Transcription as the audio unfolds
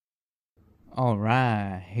All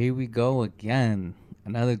right, here we go again.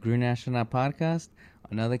 Another Green Astronaut podcast,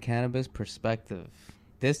 another cannabis perspective.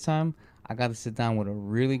 This time, I got to sit down with a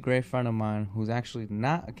really great friend of mine who's actually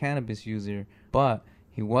not a cannabis user, but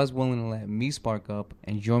he was willing to let me spark up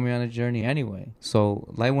and join me on the journey anyway. So,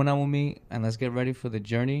 light one on with me, and let's get ready for the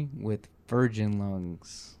journey with Virgin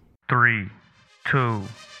Lungs. 3, 2,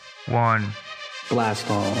 1.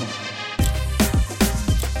 Blast off.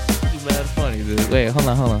 Mad funny, dude. Wait, hold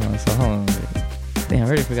on. So, hold on. Damn, I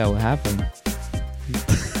already forgot what happened.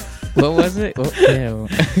 What was it? Oh, damn.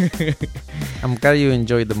 I'm glad you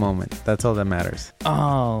enjoyed the moment. That's all that matters.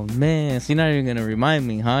 Oh man, so you're not even gonna remind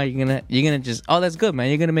me, huh? You're gonna just that's good, man.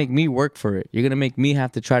 You're gonna make me work for it. You're gonna make me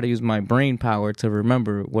have to try to use my brain power to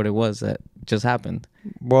remember what it was that just happened.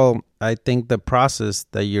 Well, I think the process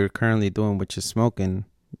that you're currently doing, which is smoking,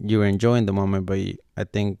 you're enjoying the moment, but I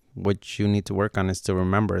think what you need to work on is to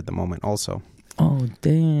remember the moment also. Oh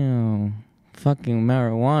damn. Fucking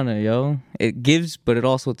marijuana, yo. It gives, but it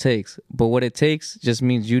also takes. But what it takes just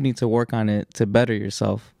means you need to work on it to better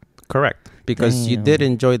yourself. Correct. Because you Damn. did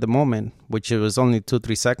enjoy the moment, which it was only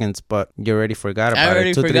 2-3 seconds, but you already forgot about it. I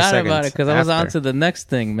already 2-3 forgot seconds about it because I was on after. to the next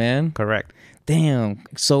thing, man. Correct. Damn.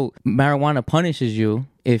 So marijuana punishes you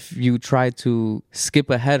if you try to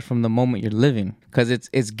skip ahead from the moment you're living, because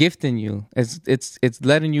it's gifting you. It's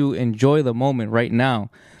letting you enjoy the moment right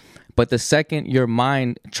now. But the second your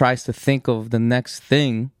mind tries to think of the next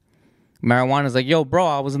thing, marijuana's like, yo, bro,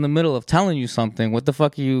 I was in the middle of telling you something. What the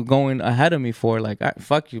fuck are you going ahead of me for? Like,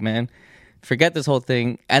 fuck you, man. Forget this whole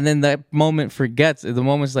thing. And then that moment forgets. The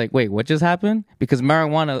moment's like, wait, what just happened? Because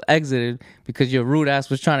marijuana exited because your rude ass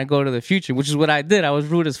was trying to go to the future, which is what I did. I was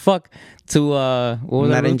rude as fuck to, what was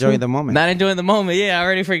Not I rude enjoying to? the moment. Not enjoying the moment. Yeah, I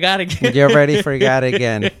already forgot again. You already forgot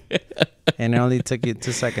again. And it only took you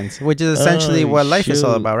 2 seconds, which is essentially what life is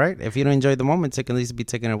all shoot. about, right? If you don't enjoy the moment, it can at least be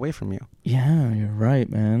taken away from you. Yeah, you're right,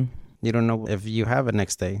 man. You don't know if you have a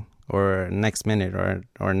next day or next minute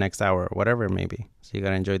or next hour or whatever it may be. So you got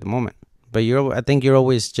to enjoy the moment. But I think you're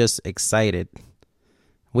always just excited,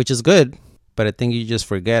 which is good. But I think you just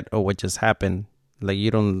forget what just happened. Like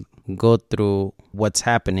you don't go through what's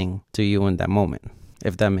happening to you in that moment,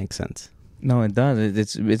 if that makes sense. No, it does.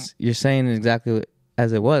 It's you're saying it exactly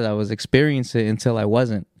as it was. I was experiencing it until I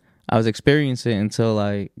wasn't. I was experiencing it until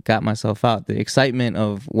I got myself out. The excitement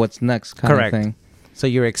of what's next kind Correct. of thing. So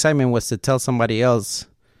your excitement was to tell somebody else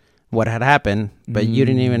what had happened, but you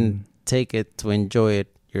didn't even take it to enjoy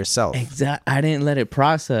it yourself. I didn't let it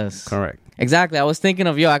process. Correct. Exactly. I was thinking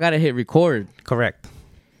of, yo, I got to hit record. Correct.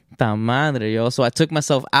 Ta madre, yo. So I took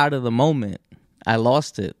myself out of the moment. I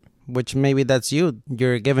lost it. Which maybe that's you.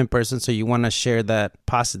 You're a given person, so you want to share that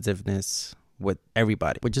positiveness with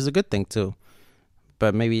everybody, which is a good thing too.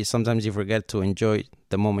 But maybe sometimes you forget to enjoy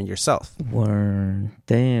the moment yourself. Word.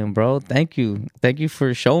 Damn, bro. Thank you. Thank you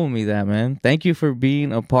for showing me that, man. Thank you for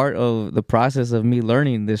being a part of the process of me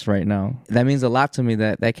learning this right now. That means a lot to me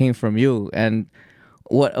that came from you. And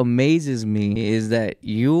what amazes me is that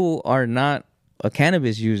you are not a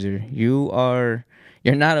cannabis user. You're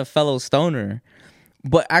not a fellow stoner.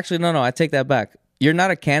 But actually, no, I take that back. You're not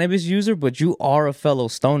a cannabis user, but you are a fellow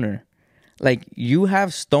stoner. Like, you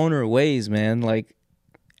have stoner ways, man. Like,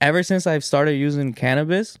 ever since I've started using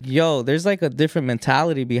cannabis, there's like a different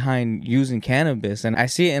mentality behind using cannabis. And I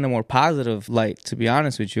see it in a more positive light, to be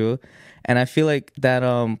honest with you. And I feel like that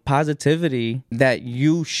positivity that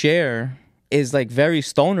you share is like very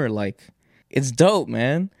stoner-like. It's dope,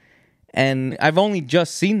 man. And I've only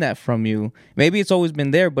just seen that from you. Maybe it's always been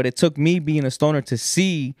there, but it took me being a stoner to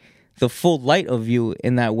see the full light of you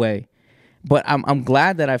in that way. But I'm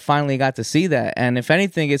glad that I finally got to see that. And if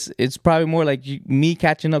anything, it's probably more like me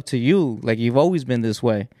catching up to you. Like, you've always been this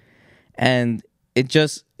way. And it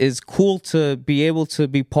just is cool to be able to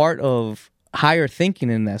be part of higher thinking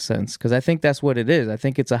in that sense. Because I think that's what it is. I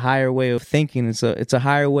think it's a higher way of thinking. It's a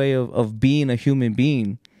higher way of being a human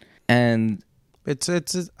being. And I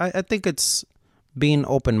think it's being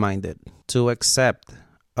open-minded to accept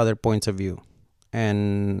other points of view.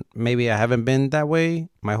 And maybe I haven't been that way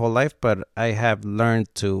my whole life, but I have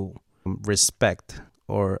learned to respect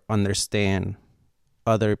or understand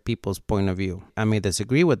other people's point of view. I may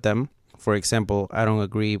disagree with them. For example, I don't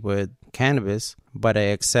agree with cannabis, but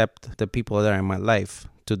I accept the people that are in my life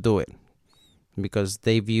to do it because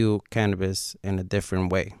they view cannabis in a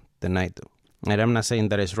different way than I do. And I'm not saying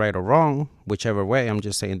that it's right or wrong, whichever way. I'm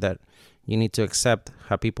just saying that you need to accept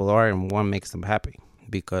how people are and what makes them happy,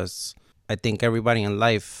 because I think everybody in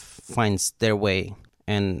life finds their way,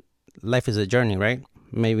 and life is a journey, right?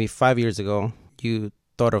 Maybe 5 years ago, you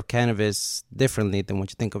thought of cannabis differently than what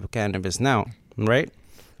you think of cannabis now, right?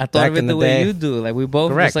 I thought Back of it in the the way day. you do. Like we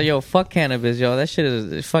both Correct. was like, yo, fuck cannabis, yo. That shit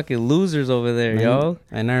is fucking losers over there, yo.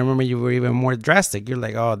 And I remember you were even more drastic. You're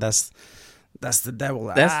like, oh, that's the devil.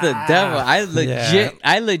 That's the devil. Yeah.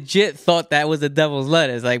 I legit thought that was the devil's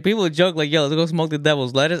lettuce. Like people joke like, yo, let's go smoke the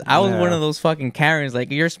devil's lettuce. I was one of those fucking Karens like,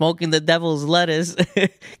 you're smoking the devil's lettuce.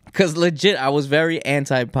 Cause legit, I was very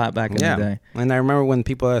anti-pot back in the day. And I remember when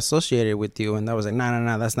people associated with you, and I was like,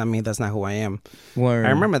 no, that's not me. That's not who I am. Word. I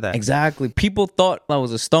remember that. Exactly. People thought I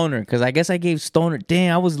was a stoner because I guess I gave stoner.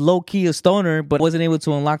 Damn, I was low key a stoner, but wasn't able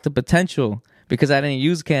to unlock the potential because I didn't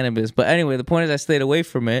use cannabis. But anyway, the point is I stayed away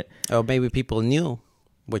from it. Oh, maybe people knew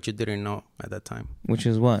what you didn't know at that time. Which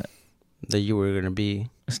is what? That you were gonna be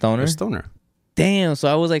a stoner. A stoner. Damn, so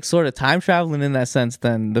I was like sort of time traveling in that sense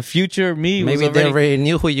then. The future me was maybe they already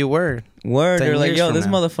knew who you were. Word, they're like, yo, this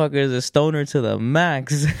now. motherfucker is a stoner to the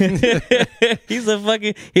max. He's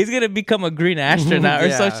gonna become a green astronaut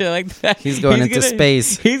or some shit like that. He's going into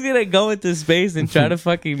space. He's gonna go into space and try to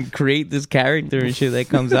fucking create this character and shit that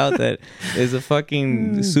comes out that is a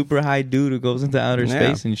fucking super high dude who goes into outer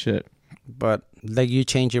space and shit. But like you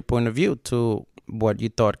change your point of view to what you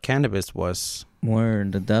thought cannabis was.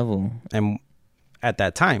 Word, the devil. And at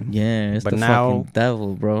that time. Yeah, it's but the now, fucking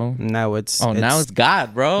devil, bro. Now it's... now it's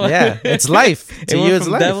God, bro. Yeah, it's life. To you, it's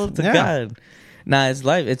from life. devil to God. Nah, it's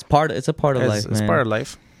life. It's a part of life, man. It's part of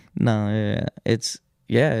life. No, it's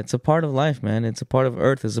a part of life, man. It's a part of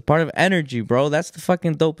earth. It's a part of energy, bro. That's the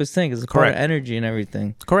fucking dopest thing. It's a part of energy and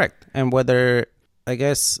everything. Correct. And I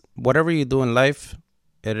guess, whatever you do in life,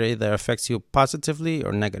 it either affects you positively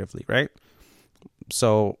or negatively, right?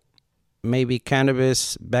 So maybe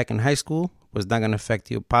cannabis back in high school was not going to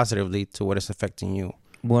affect you positively to what it's affecting you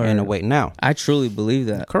in a way now. I truly believe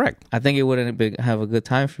that. Correct. I think it wouldn't have a good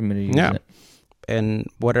time for me to use it. And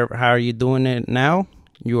how are you doing it now?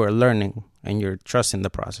 You are learning and you're trusting the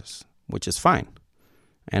process, which is fine.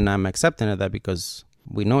 And I'm accepting of that because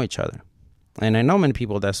we know each other. And I know many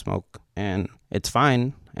people that smoke and it's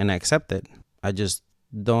fine and I accept it. I just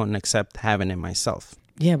don't accept having it myself.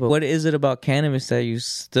 Yeah, but what is it about cannabis that you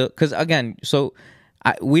still... Because again,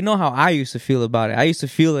 we know how I used to feel about it. I used to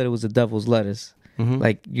feel that it was the devil's lettuce. Mm-hmm.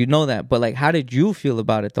 Like, you know that. But, like, how did you feel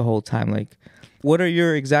about it the whole time? Like, what are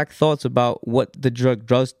your exact thoughts about what the drug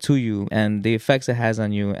does to you and the effects it has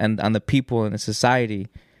on you and on the people and the society?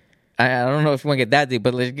 I don't know if you want to get that deep,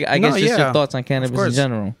 but like, I guess just your thoughts on cannabis in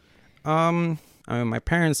general. I mean, my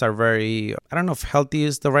parents are very... I don't know if healthy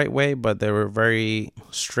is the right way, but they were very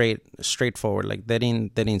straightforward. Like, they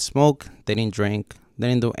didn't smoke, they didn't drink, they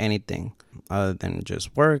didn't do anything other than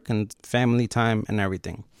just work and family time and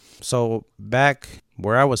everything. So back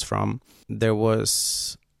where I was from, there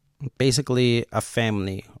was basically a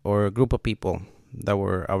family or a group of people that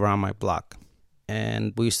were around my block.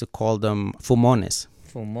 And we used to call them fumones.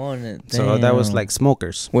 Fumones. So that was like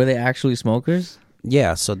smokers. Were they actually smokers?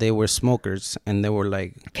 Yeah, so they were smokers and they were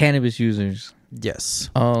like... Cannabis users. Yes.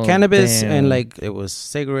 Oh, cannabis damn. And like it was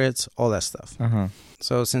cigarettes, all that stuff. Uh-huh.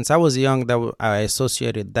 So since I was young, I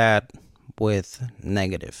associated that with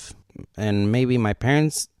negative. And maybe my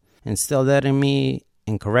parents instilled that in me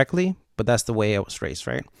incorrectly, but that's the way I was raised,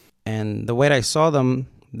 right? And the way I saw them,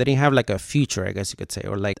 they didn't have like a future, I guess you could say.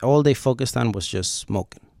 Or like all they focused on was just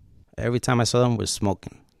smoking. Every time I saw them was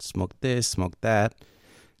smoking. Smoke this, smoke that.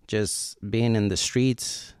 Just being in the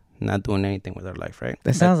streets, not doing anything with their life, right?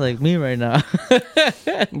 That sounds like me right now.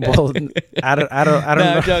 Well, I don't know.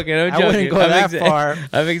 I'm joking. I wouldn't go that far.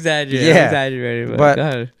 I'm exaggerating. Yeah. I'm exaggerating. But go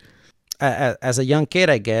ahead. As a young kid,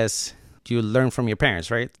 I guess, you learn from your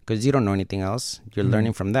parents, right? Because you don't know anything else. You're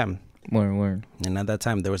learning from them. Word. And at that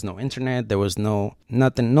time, there was no internet. There was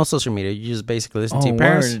nothing, no social media. You just basically listen to your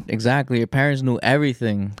parents. Word. Exactly. Your parents knew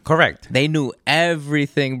everything. Correct. They knew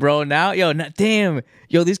everything, bro. Now, damn.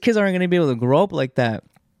 These kids aren't going to be able to grow up like that.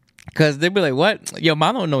 Because they'd be like, what? Yo,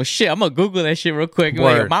 mom don't know shit. I'm going to Google that shit real quick.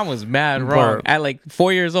 Like, your mom was mad wrong at like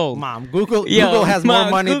 4 years old. Mom, Google has more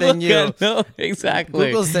money than you. No, exactly.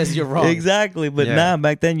 Google says you're wrong. Exactly. But nah,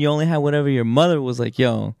 back then you only had whatever your mother was like,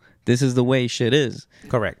 yo, this is the way shit is.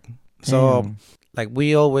 Correct. So, like,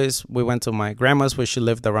 we went to my grandma's where she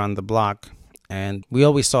lived around the block. And we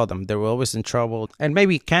always saw them. They were always in trouble. And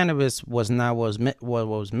maybe cannabis was what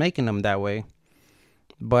was making them that way.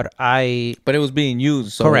 But it was being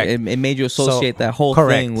used. So correct. It made you associate that whole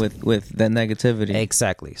thing with the negativity.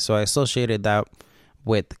 Exactly. So I associated that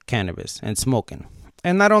with cannabis and smoking.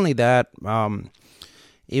 And not only that,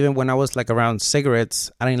 even when I was like around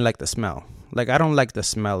cigarettes, I didn't like the smell. Like, I don't like the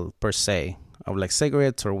smell per se of like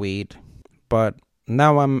cigarettes or weed. But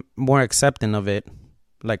now I'm more accepting of it.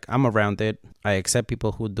 Like, I'm around it. I accept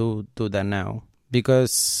people who do that now.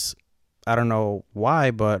 Because I don't know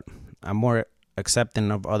why, but I'm more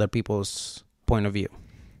accepting of other people's point of view.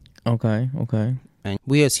 Okay. And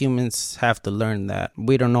we as humans have to learn that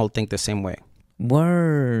we don't all think the same way.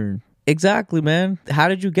 Word. Exactly, man. How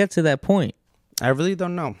did you get to that point? I really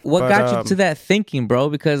don't know. What got you to that thinking, bro?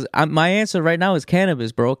 Because my answer right now is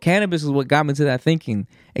cannabis, bro. Cannabis is what got me to that thinking.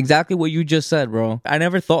 Exactly what you just said, bro. I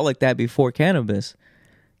never thought like that before cannabis.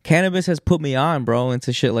 Cannabis has put me on, bro,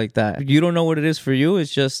 into shit like that. You don't know what it is for you.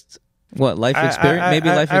 It's just, what, life experience? Maybe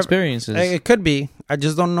life experiences. It could be. I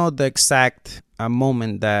just don't know the exact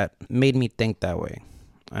moment that made me think that way.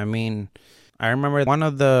 I mean, I remember one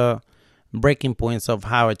of the breaking points of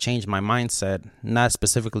how it changed my mindset, not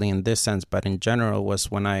specifically in this sense, but in general, was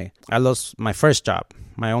when I lost my first job,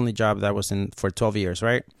 my only job that was in for 12 years,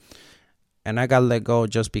 right? And I got let go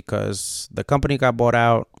just because the company got bought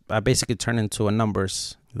out. I basically turned into a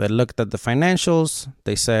numbers. They looked at the financials.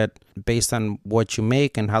 They said, based on what you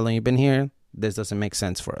make and how long you've been here, this doesn't make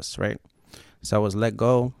sense for us, right? So I was let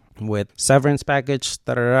go with severance package,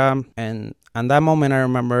 and on that moment, I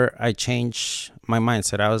remember I changed my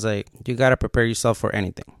mindset. I was like, you got to prepare yourself for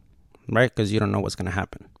anything, right? Because you don't know what's going to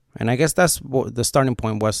happen. And I guess that's what the starting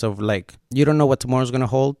point was, of like, you don't know what tomorrow's going to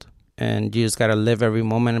hold, and you just got to live every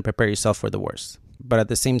moment and prepare yourself for the worst. But at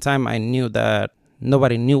the same time, I knew that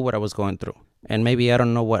nobody knew what I was going through. And maybe I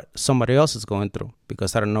don't know what somebody else is going through,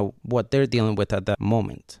 because I don't know what they're dealing with at that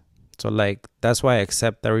moment. So like, that's why I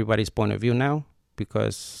accept everybody's point of view now,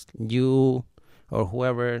 because you or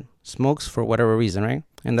whoever smokes for whatever reason, right?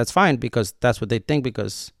 And that's fine, because that's what they think,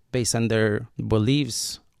 because based on their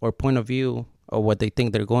beliefs or point of view or what they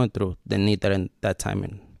think they're going through, they need that in that time.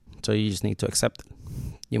 And so you just need to accept it.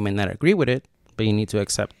 You may not agree with it, but you need to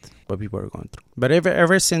accept what people are going through. But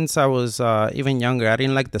ever since I was even younger, I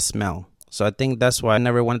didn't like the smell. So I think that's why I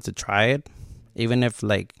never wanted to try it, even if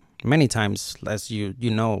like many times, as you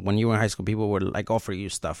know, when you were in high school, people would like offer you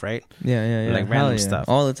stuff, right? Yeah. Like random stuff.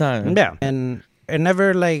 All the time. Yeah. And it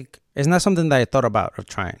never it's not something that I thought about of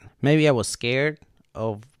trying. Maybe I was scared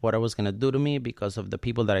of what it was going to do to me because of the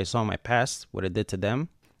people that I saw in my past, what it did to them.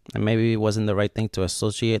 And maybe it wasn't the right thing to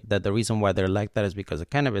associate that the reason why they're like that is because of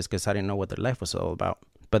cannabis, because I didn't know what their life was all about.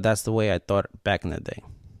 But that's the way I thought back in the day.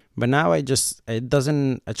 But now it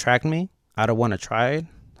doesn't attract me. I don't want to try it.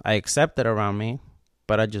 I accept it around me,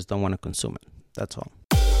 but I just don't want to consume it. That's all.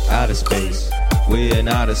 Outer space, we in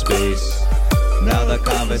outer space. Now the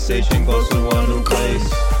conversation goes to a new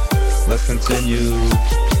place. Let's continue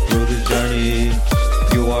through the journey.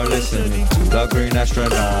 You are listening to the Green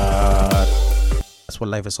Astronaut. That's what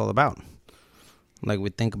life is all about. Like, we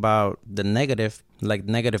think about the negative, like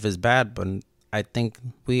negative is bad, but I think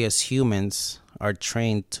we as humans are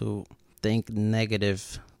trained to think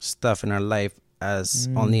negative stuff in our life as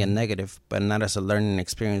only a negative, but not as a learning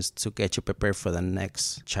experience to get you prepared for the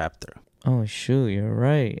next chapter. Oh, shoot, you're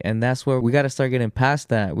right. And that's where we got to start getting past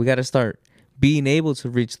that. We got to start being able to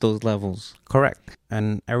reach those levels. Correct.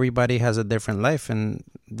 And everybody has a different life and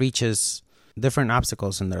reaches different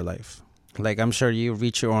obstacles in their life. Like, I'm sure you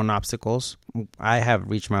reach your own obstacles. I have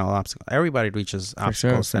reached my own obstacles. Everybody reaches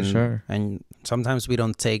obstacles. For sure. And sometimes we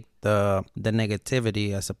don't take the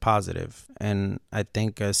negativity as a positive. And I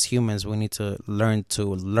think as humans, we need to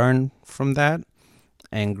learn from that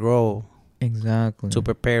and grow. Exactly. To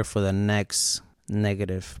prepare for the next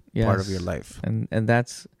negative part of your life. And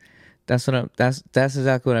that's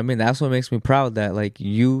exactly what I mean. That's what makes me proud, that like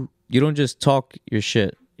you don't just talk your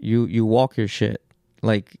shit. You walk your shit.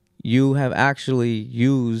 Like, you have actually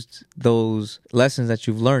used those lessons that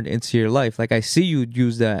you've learned into your life. Like, I see you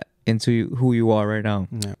use that into who you are right now.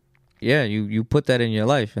 Yeah, you put that in your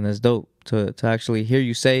life, and that's dope to actually hear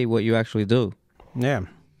you say what you actually do. Yeah.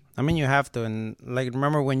 I mean, you have to. And like,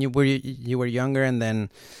 remember when you were younger, and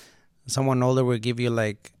then someone older would give you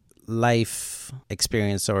like life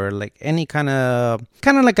experience or like any kind of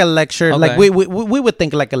like a lecture. Okay. Like we would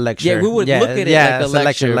think like a lecture. Yeah, we would look at it like a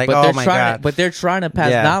lecture. Like, but oh my God. But they're trying to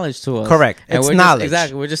pass knowledge to us. Correct. And it's knowledge.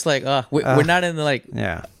 Exactly. We're just like, we're not in the like.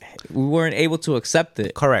 Yeah. We weren't able to accept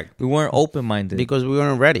it. Correct. We weren't open-minded. Because we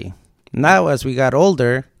weren't ready. Now, as we got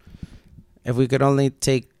older, if we could only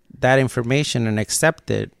take that information and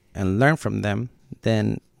accept it and learn from them,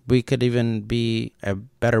 then we could even be a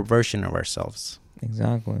better version of ourselves.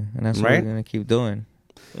 Exactly. And that's what we're going to keep doing.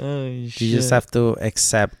 Oh, you just have to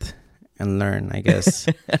accept and learn, I guess.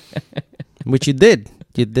 Which you did.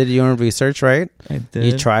 You did your own research, right? I did.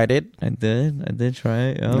 You tried it. I did try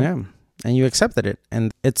it. Oh. Yeah. And you accepted it.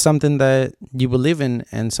 And it's something that you believe in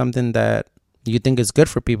and something that you think is good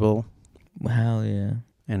for people. Hell yeah.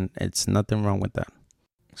 And it's nothing wrong with that.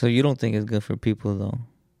 So you don't think it's good for people, though?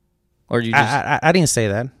 Or you just... I didn't say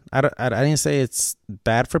that. I didn't say it's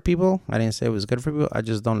bad for people. I didn't say it was good for people. I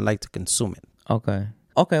just don't like to consume it. Okay.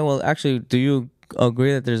 Okay, well, actually, do you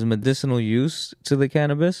agree that there's medicinal use to the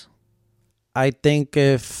cannabis? I think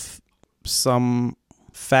if some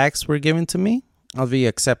facts were given to me, I'll be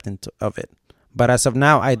accepting of it. But as of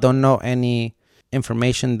now, I don't know any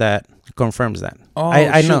information that confirms that. Oh,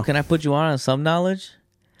 I shoot. know. Can I put you on some knowledge?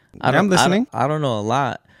 I'm listening. I don't know a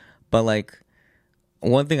lot, but like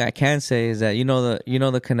one thing I can say is that you know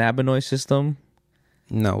the cannabinoid system.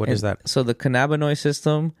 No, what is that? So the cannabinoid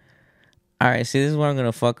system. All right, see, this is where I'm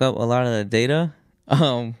gonna fuck up a lot of the data.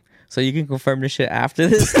 So you can confirm this shit after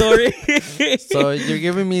this story. So you're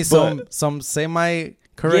giving me some semi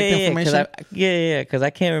correct information. Because I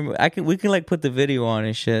can't remember. We can like put the video on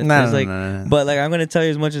and shit. No. But like I'm gonna tell you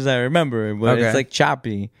as much as I remember. But Okay. it's like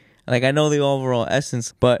choppy. Like I know the overall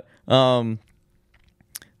essence, but the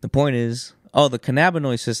point is, the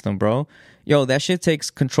cannabinoid system, bro. Yo, that shit takes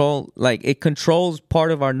control. Like it controls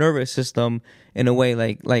part of our nervous system in a way,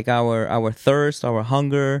 like our thirst, our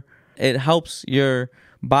hunger. It helps your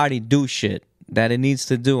body do shit that it needs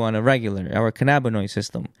to do on a regular. Our cannabinoid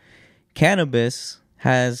system. Cannabis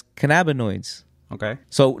has cannabinoids. Okay.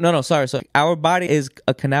 So sorry. So our body is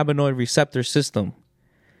a cannabinoid receptor system.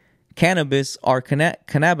 Cannabis are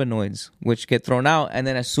cannabinoids, which get thrown out, and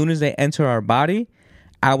then as soon as they enter our body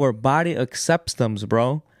accepts them,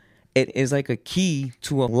 bro. It is like a key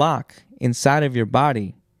to a lock inside of your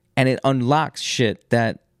body, and it unlocks shit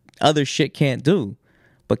that other shit can't do.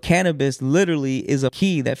 But cannabis literally is a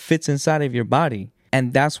key that fits inside of your body.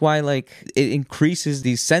 And that's why, like, it increases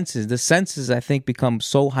these senses. The senses, I think, become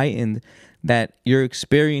so heightened that your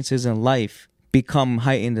experiences in life become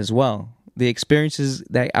heightened as well. The experiences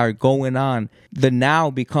that are going on, the now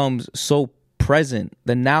becomes so present.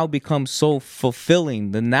 The now becomes so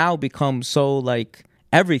fulfilling. The now becomes so, like,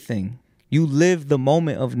 everything. You live the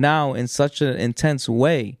moment of now in such an intense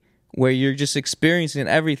way where you're just experiencing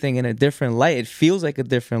everything in a different light. It feels like a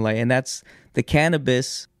different light. And that's the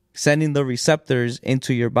cannabis sending the receptors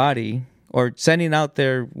into your body or sending out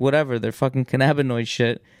their fucking cannabinoid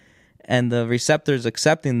shit, and the receptors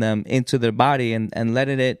accepting them into their body and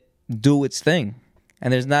letting it do its thing.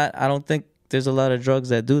 And I don't think there's a lot of drugs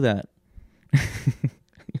that do that.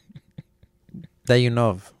 That you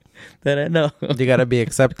know of. That I know. You gotta be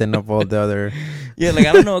accepting of all the other. Yeah, like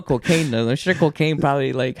I don't know what cocaine does. I'm sure cocaine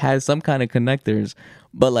probably like has some kind of connectors,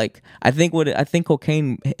 but like I think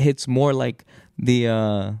cocaine hits more like the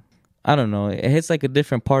I don't know. It hits like a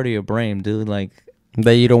different part of your brain, dude. Like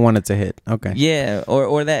That you don't want it to hit. Okay. yeah,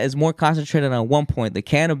 or that is more concentrated on one point. The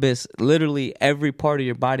cannabis, literally every part of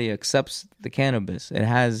your body accepts the cannabis. It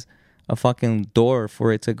has a fucking door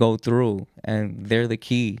for it to go through, and they're the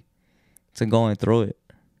key to going through it.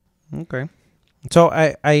 Okay. So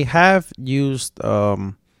I have used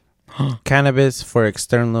cannabis for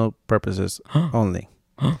external purposes only.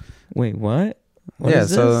 Wait, what? What yeah,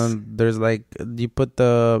 is so this? there's like you put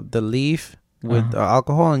the leaf with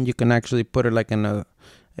alcohol, and you can actually put it like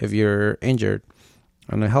if you're injured,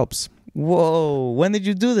 and it helps. Whoa, when did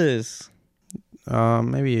you do this?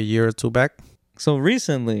 Maybe a year or two back. So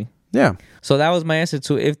recently. Yeah. So that was my answer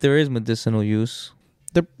to if there is medicinal use.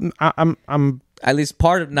 I'm At least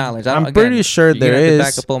part of knowledge. I'm pretty sure there is. is.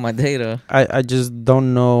 Back up all my data. I just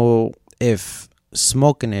don't know if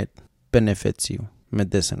smoking it benefits you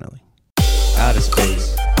medicinally. Outer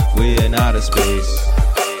space, we in outer space.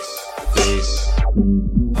 Space.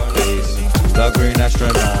 The Green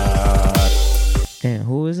Astronaut. Damn,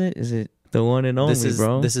 who is it? Is it the one and only,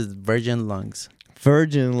 bro? This is Virgin Lungs.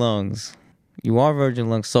 Virgin Lungs. You are Virgin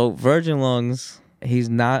Lungs. So Virgin Lungs, he's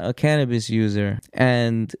not a cannabis user.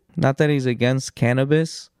 And not that he's against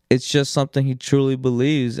cannabis. It's just something he truly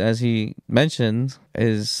believes, as he mentioned,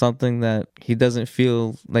 is something that he doesn't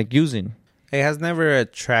feel like using. It has never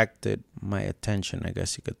attracted my attention, I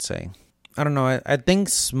guess you could say. I don't know. I think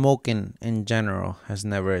smoking in general has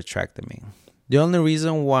never attracted me. The only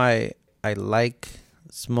reason why I like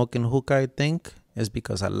smoking hookah, I think, is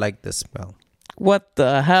because I like the smell. What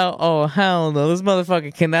the hell? Oh, hell no. This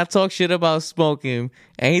motherfucker cannot talk shit about smoking,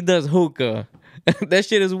 and he does hookah. That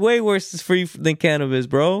shit is way worse free than cannabis,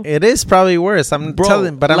 bro. It is probably worse. I'm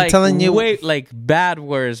telling you. Way, like, bad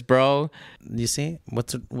worse, bro. You see?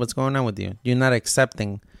 What's going on with you? You're not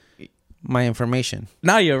accepting my information.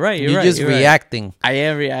 No, you're right. You're just reacting. Right. I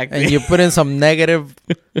am reacting. And you put in some negative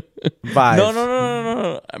vibes.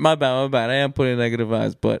 No. My bad. I am putting negative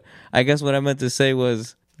vibes, but I guess what I meant to say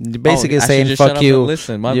was... You're basically saying, fuck you.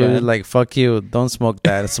 Listen, you're bad. Like, fuck you. Don't smoke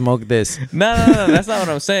that. Smoke this. No. That's not what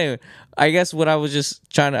I'm saying. I guess what I was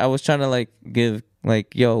trying to like give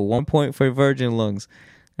like, 1 point for Virgin Lungs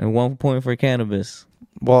and 1 point for cannabis.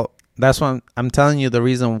 Well, that's what I'm telling you the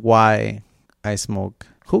reason why I smoke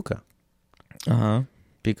hookah. Uh-huh.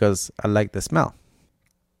 because I like the smell.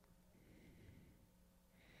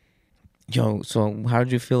 Yo, so how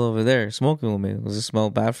did you feel over there smoking with me? Was it smell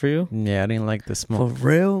bad for you? Yeah, I didn't like the For smoke,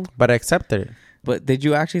 real? but I accepted it. But did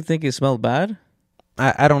you actually think it smelled bad?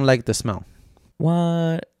 I don't like the smell.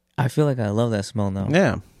 What? I feel like I love that smell now.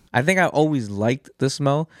 Yeah. I think I always liked the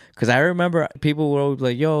smell because I remember people were always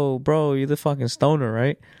like, yo, bro, you're the fucking stoner,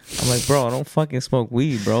 right? I'm like, bro, I don't fucking smoke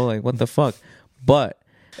weed, bro. Like, what the fuck? But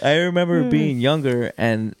I remember being younger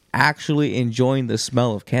and actually enjoying the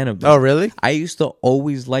smell of cannabis. Oh, really? I used to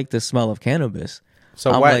always like the smell of cannabis.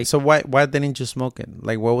 So I'm why? like- So why didn't you smoke it?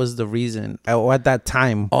 Like, what was the reason? At that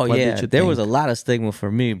time, Oh, what yeah. did you There think? was a lot of stigma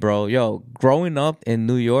for me, bro. Yo, growing up in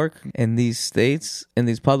New York, in these states, in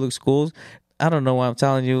these public schools, I don't know why I'm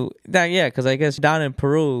telling you that. Yeah, because I guess down in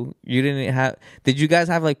Peru, you didn't have. Did you guys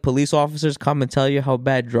have like police officers come and tell you how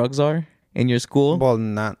bad drugs are in your school? Well,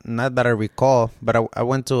 not that I recall, but I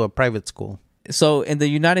went to a private school. So in the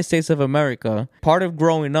United States of America, part of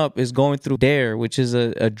growing up is going through DARE, which is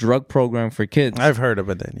a drug program for kids. I've heard of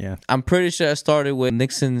it then, yeah. I'm pretty sure it started with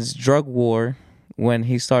Nixon's drug war when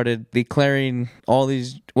he started declaring all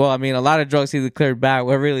these. Well, I mean, a lot of drugs he declared bad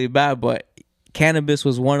were really bad, but cannabis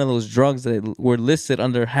was one of those drugs that were listed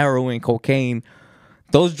under heroin, cocaine.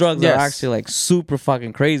 Those drugs Yes. are actually like super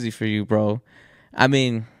fucking crazy for you, bro. I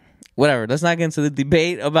mean, whatever. Let's not get into the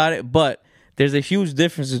debate about it, but there's a huge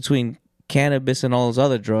difference between cannabis and all those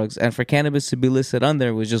other drugs. And for cannabis to be listed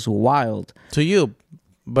under was just wild. To you,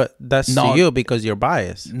 but that's No. to you because you're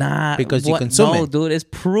biased. Nah, Because you consume no, it. dude, it's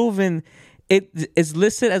proven. It's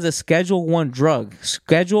listed as a Schedule 1 drug.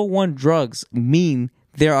 Schedule 1 drugs mean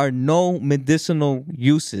there are no medicinal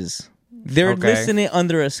uses. They're Okay. listing it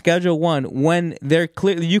under a Schedule 1 when they're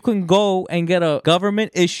clear. You can go and get a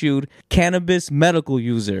government issued cannabis medical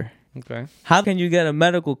user. Okay. How can you get a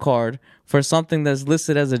medical card for something that's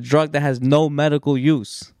listed as a drug that has no medical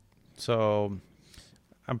use? So,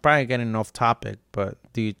 I'm probably getting off topic, but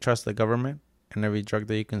do you trust the government and every drug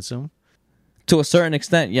that you consume? To a certain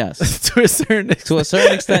extent, yes. To a certain extent. To a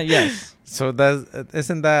certain extent, yes. So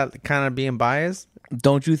isn't that kind of being biased?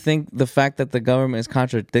 Don't you think the fact that the government is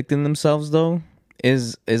contradicting themselves though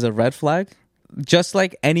is a red flag? Just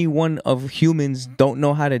like any one of humans don't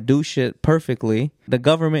know how to do shit perfectly, the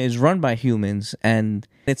government is run by humans, and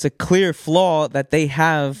it's a clear flaw that they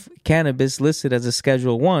have cannabis listed as a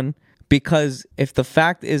Schedule 1, because if the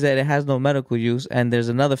fact is that it has no medical use and there's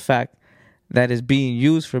another fact that is being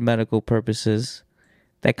used for medical purposes,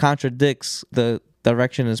 that contradicts the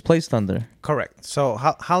direction it's placed under. Correct. So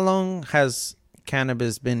how long has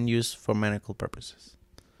cannabis been used for medical purposes?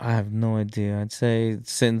 I have no idea. I'd say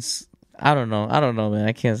since I don't know, man.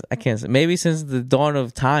 I can't say. Maybe since the dawn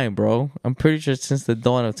of time, bro. I'm pretty sure since the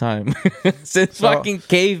dawn of time. Since fucking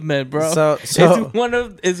cavemen, bro. So it's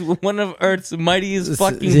one of Earth's mightiest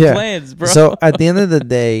fucking yeah. plants, bro. So at the end of the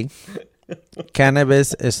day,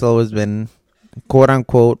 cannabis has always been quote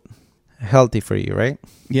unquote healthy for you, right?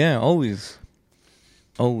 yeah, always,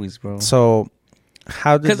 bro. So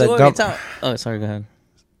how did Because the government? oh, sorry, go ahead.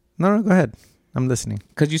 No, go ahead. I'm listening.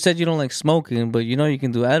 Because you said you don't like smoking, but you know you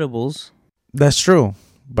can do edibles. That's true,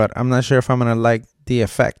 but I'm not sure if I'm gonna like the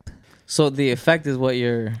effect. So the effect is what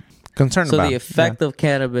you're. Concerned So about. the effect of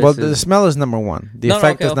cannabis. Well, is, the smell is number one. The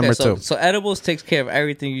effect is number two. So edibles takes care of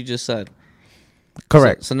everything you just said.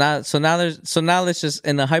 Correct. So now let's just,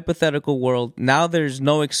 in a hypothetical world, now there's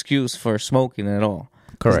no excuse for smoking at all.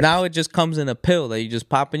 'Cause Correct. now it just comes in a pill that you just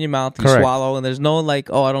pop in your mouth, you Correct. swallow, and there's no like,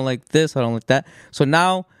 oh, I don't like this, I don't like that. So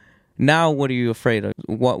now what are you afraid of?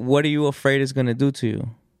 What are you afraid is going to do to you?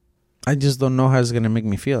 I just don't know how it's gonna make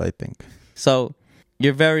me feel. I think. So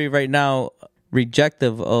you're very right now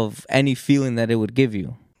rejective of any feeling that it would give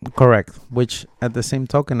you. Correct. Which, at the same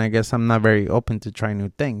token, I guess I'm not very open to try new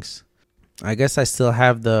things. I guess I still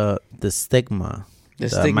have the stigma. The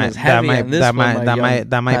stigma is heavy on this that one, my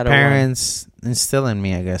Padawan. parents instill in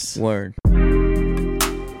me, I guess. Word.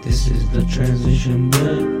 This is the transition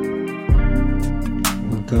bit.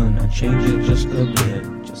 We're gonna change it just a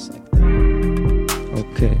bit. Just like that.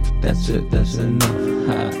 Okay, that's it, that's enough.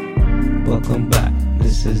 Ha. Welcome back.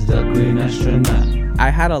 This is the Green Astronaut. I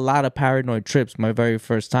had a lot of paranoid trips my very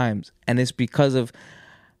first times, and it's because of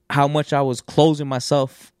how much I was closing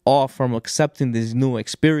myself off from accepting these new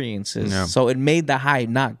experiences. Yeah. So it made the high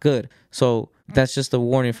not good. So that's just a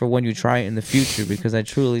warning for when you try it in the future, because I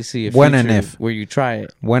truly see a future When and if. where you try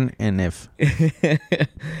it. When and if.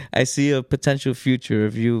 I see a potential future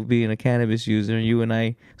of you being a cannabis user and you and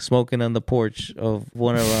I smoking on the porch of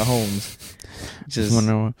one of our homes, just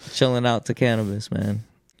chilling out to cannabis, man.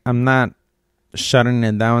 I'm not shutting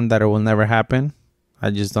it down that it will never happen. I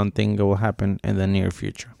just don't think it will happen in the near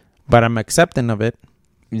future. but I'm accepting of it,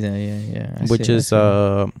 Yeah. which is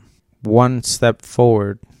one step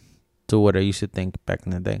forward to what I used to think back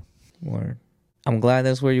in the day. Word. I'm glad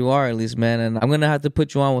that's where you are, at least, man. And I'm going to have to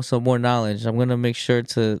put you on with some more knowledge. I'm going to make sure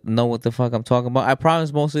to know what the fuck I'm talking about. I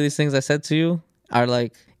promise most of these things I said to you are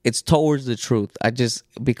like, it's towards the truth. I just,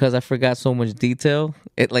 because I forgot so much detail,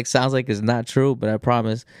 it like sounds like it's not true, but I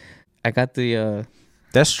promise I got the...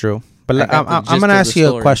 That's true. But I got the I'm gist going to of ask the you a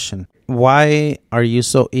story. question. Why are you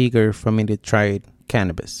so eager for me to try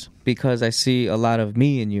cannabis? Because I see a lot of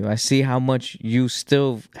me in you. I see how much you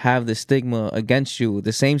still have the stigma against you.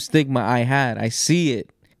 The same stigma I had. I see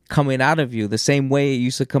it coming out of you the same way it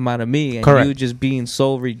used to come out of me. And Correct. you just being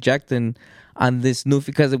so rejecting on this new...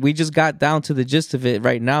 Because we just got down to the gist of it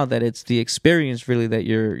right now, that it's the experience really that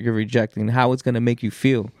you're rejecting, how it's going to make you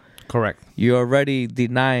feel. Correct. You're already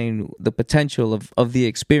denying the potential of the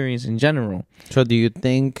experience in general. So do you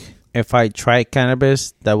think if I try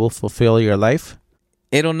cannabis, that will fulfill your life?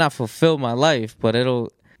 It'll not fulfill my life, but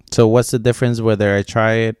it'll... So what's the difference whether I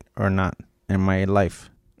try it or not in my life?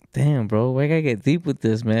 Damn, bro, why gotta get deep with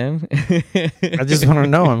this, man? I just want to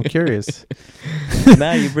know. I'm curious.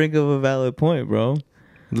 Nah, you bring up a valid point, bro.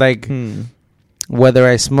 Like, whether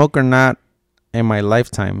I smoke or not in my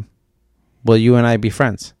lifetime, will you and I be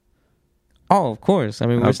friends? Oh, of course. I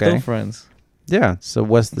mean, we're still Okay. friends. Yeah. So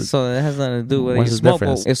what's the... So it has nothing to do with What's you the smoke.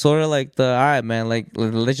 difference? But it's sort of like all right, man, like,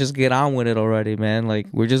 let's just get on with it already, man. Like,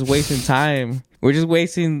 we're just wasting time. We're just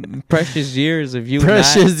wasting precious years of you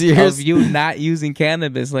Precious years. not using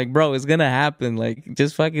cannabis. Like, bro, it's gonna happen. Like,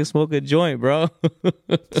 just fucking smoke a joint, bro.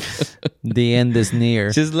 The end is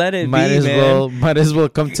near. Just let it might be, as man. might as well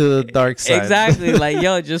come to the dark side. Exactly. Like,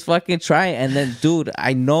 yo, just fucking try it. And then, dude,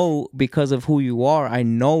 I know because of who you are, I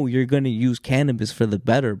know you're going to use cannabis for the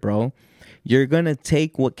better, bro. You're going to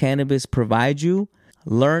take what cannabis provides you,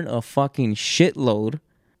 learn a fucking shitload,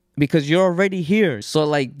 because you're already here. So,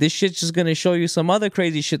 like, this shit's just going to show you some other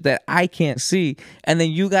crazy shit that I can't see. And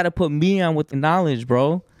then you got to put me on with the knowledge,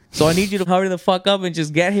 bro. So I need you to hurry the fuck up and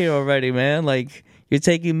just get here already, man. Like, you're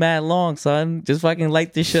taking mad long, son. Just fucking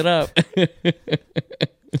light this shit up.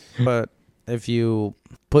 But if you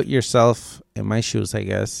put yourself in my shoes, I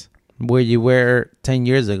guess, where you were 10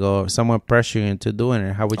 years ago, if someone pressured you into doing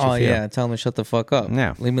it, how would you feel? Yeah, tell me to shut the fuck up.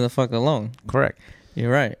 Yeah. Leave me the fuck alone. Correct.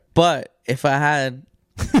 You're right. But if I had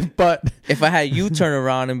you turn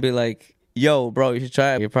around and be like, yo, bro, you should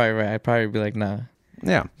try it, you're probably right. I'd probably be like, nah.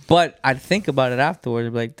 Yeah. But I'd think about it afterwards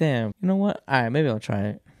and be like, damn, you know what? All right, maybe I'll try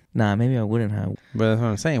it. Nah, maybe I wouldn't have. But that's what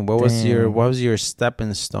I'm saying. What was your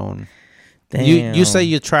stepping stone? Damn. You say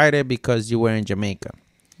you tried it because you were in Jamaica.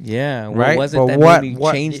 Yeah. What Right? was it But that made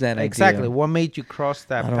me change that idea? Exactly. What made you cross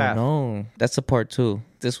that I path? don't know. That's a part two.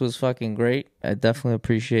 This was fucking great. I definitely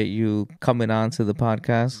appreciate you coming on to the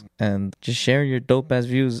podcast and just sharing your dope ass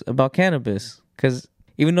views about cannabis. Because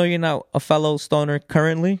even though you're not a fellow stoner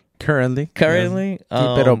currently, Currently, keep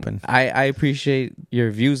it open. I appreciate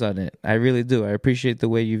your views on it. I really do. I appreciate the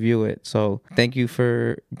way you view it. So thank you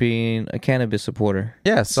for being a cannabis supporter.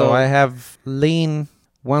 Yeah. So I have leaned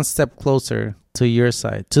one step closer to your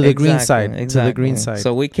side, to the green side, to the green side.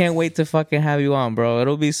 So we can't wait to fucking have you on, bro.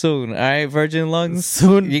 It'll be soon. All right, Virgin Lungs.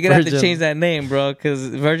 Soon, You're gonna have to Virgin. change that name, bro, because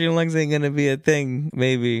Virgin Lungs ain't gonna be a thing.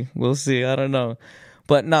 Maybe we'll see. I don't know.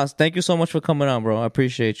 But no, thank you so much for coming on, bro. I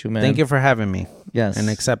appreciate you, man. Thank you for having me. Yes, And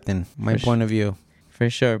accepting my point of view. for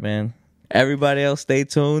sure, man. Everybody else, stay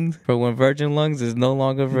tuned for when Virgin Lungs is no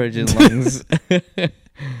longer Virgin Lungs.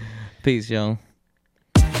 Peace, yo.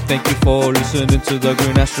 Thank you for listening to the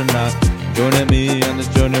Green Astronaut. Joining me on this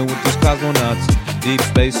journey with these cosmonauts. Deep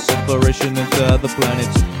space exploration into other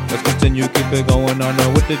planets. Let's continue, keep it going on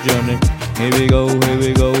with the journey. Here we go, here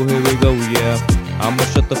we go, here we go, yeah. I'ma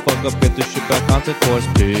shut the fuck up, get this shit back onto course,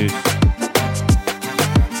 peace.